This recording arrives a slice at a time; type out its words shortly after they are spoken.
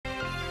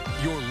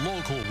your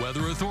local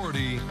weather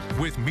authority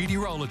with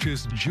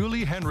meteorologist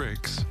Julie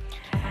Henricks.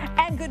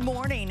 And good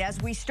morning.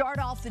 As we start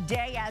off the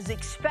day as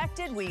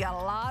expected, we got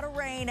a lot of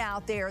rain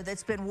out there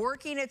that's been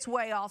working its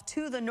way off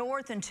to the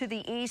north and to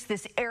the east.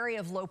 This area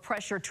of low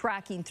pressure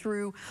tracking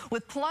through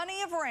with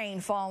plenty of rain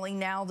falling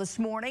now this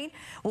morning.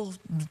 We'll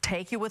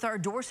take you with our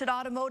Dorset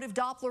Automotive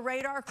Doppler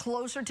radar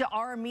closer to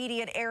our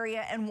immediate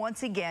area. And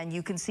once again,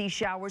 you can see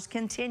showers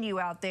continue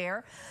out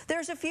there.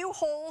 There's a few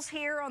holes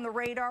here on the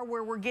radar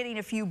where we're getting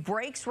a few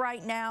breaks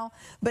right now.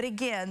 But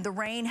again, the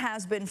rain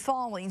has been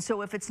falling.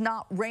 So if it's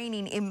not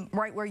raining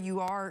right where you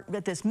are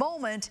at this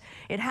moment,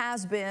 it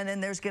has been,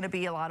 and there's going to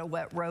be a lot of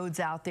wet roads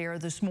out there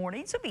this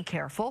morning, so be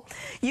careful.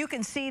 You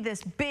can see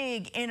this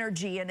big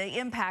energy and the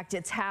impact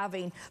it's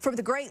having from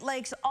the Great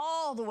Lakes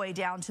all the way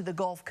down to the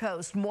Gulf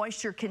Coast.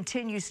 Moisture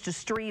continues to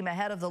stream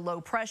ahead of the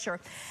low pressure,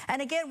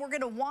 and again, we're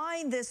going to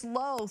wind this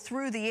low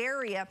through the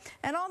area,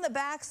 and on the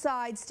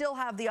backside still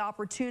have the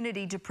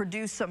opportunity to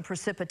produce some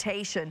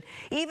precipitation.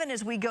 Even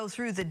as we go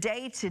through the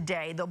day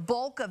today, the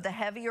bulk of the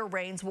heavier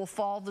rains will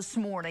fall this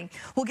morning.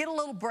 We'll get a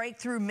little break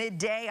through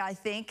midday, I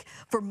think,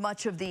 for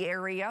much of the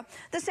area.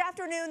 This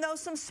afternoon, though,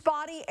 some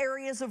spotty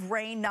areas of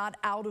rain not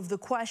out of the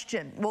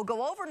question. We'll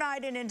go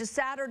overnight and into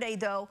Saturday,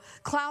 though.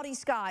 Cloudy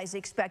skies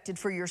expected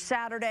for your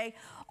Saturday.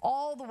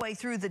 All the way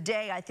through the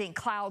day, I think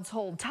clouds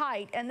hold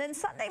tight. And then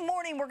Sunday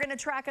morning, we're going to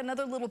track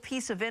another little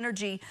piece of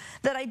energy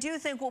that I do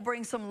think will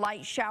bring some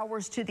light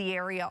showers to the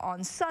area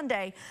on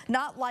Sunday.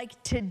 Not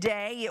like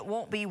today. It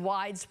won't be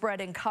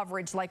widespread in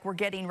coverage like we're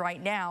getting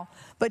right now,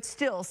 but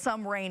still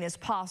some rain is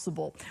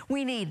possible.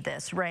 We need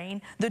this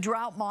rain. The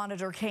drought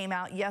monitor came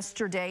out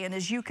yesterday, and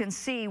as you can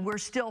see, we're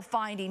still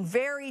finding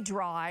very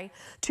dry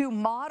to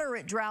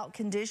moderate drought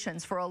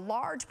conditions for a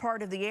large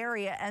part of the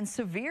area and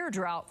severe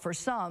drought for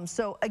some.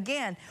 So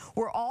again,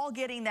 we're all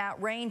getting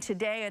that rain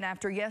today, and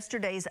after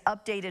yesterday's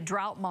updated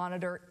drought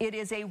monitor, it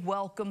is a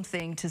welcome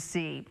thing to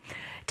see.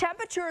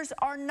 Temperatures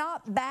are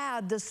not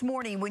bad this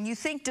morning. When you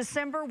think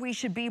December, we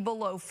should be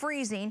below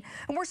freezing,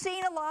 and we're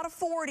seeing a lot of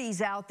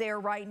 40s out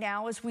there right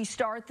now as we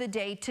start the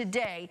day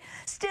today.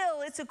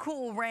 Still, it's a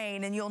cool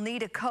rain, and you'll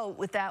need a coat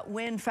with that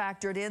wind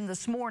factored in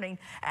this morning,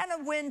 and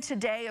a wind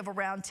today of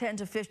around 10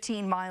 to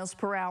 15 miles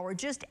per hour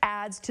just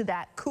adds to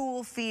that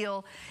cool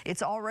feel.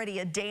 It's already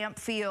a damp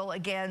feel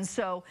again,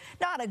 so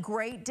not a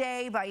great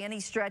day by any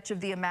stretch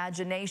of the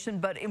imagination,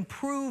 but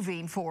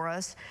improving for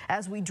us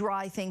as we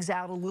dry things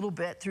out a little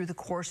bit through the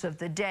course of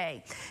the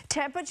day.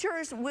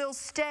 Temperatures will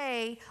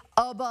stay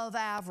above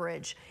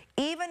average.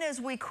 Even as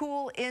we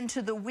cool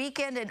into the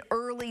weekend and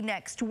early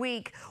next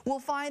week, we'll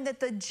find that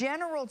the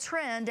general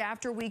trend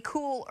after we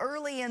cool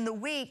early in the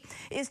week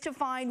is to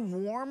find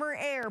warmer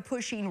air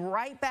pushing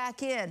right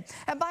back in.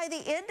 And by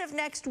the end of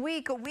next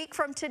week, a week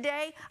from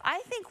today, I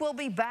think we'll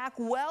be back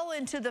well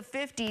into the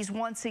 50s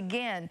once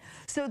again.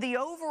 So the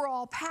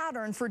overall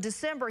pattern for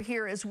December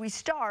here as we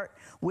start,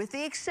 with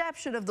the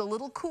exception of the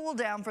little cool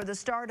down for the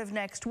start of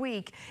next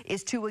week,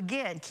 is to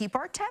again keep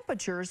our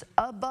temperatures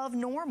above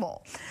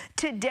normal.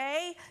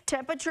 Today,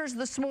 temperatures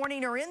this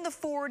morning are in the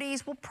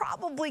 40s. We'll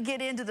probably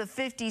get into the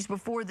 50s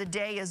before the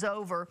day is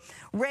over.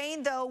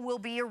 Rain, though, will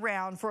be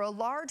around for a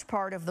large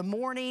part of the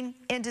morning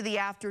into the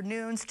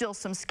afternoon. Still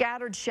some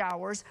scattered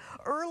showers.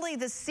 Early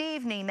this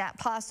evening, that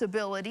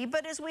possibility.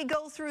 But as we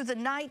go through the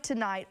night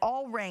tonight,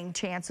 all rain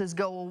chances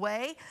go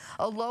away.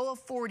 A low of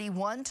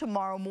 41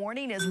 tomorrow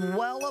morning is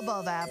well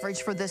above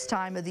average for this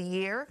time of the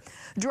year.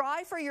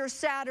 Dry for your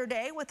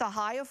Saturday with a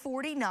high of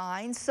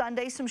 49.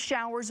 Sunday, some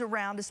showers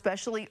around,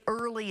 especially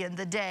early in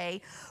the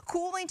day.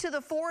 Cooling to the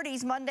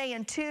 40s Monday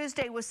and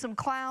Tuesday with some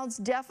clouds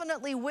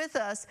definitely with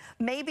us.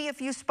 Maybe a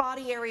few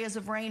spotty areas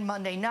of rain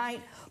Monday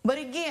night. But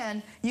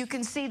again, you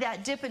can see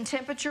that dip in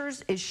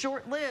temperatures is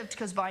short-lived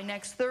because by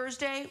next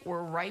Thursday,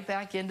 we're right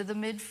back into the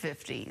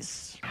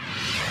mid-50s.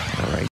 All right.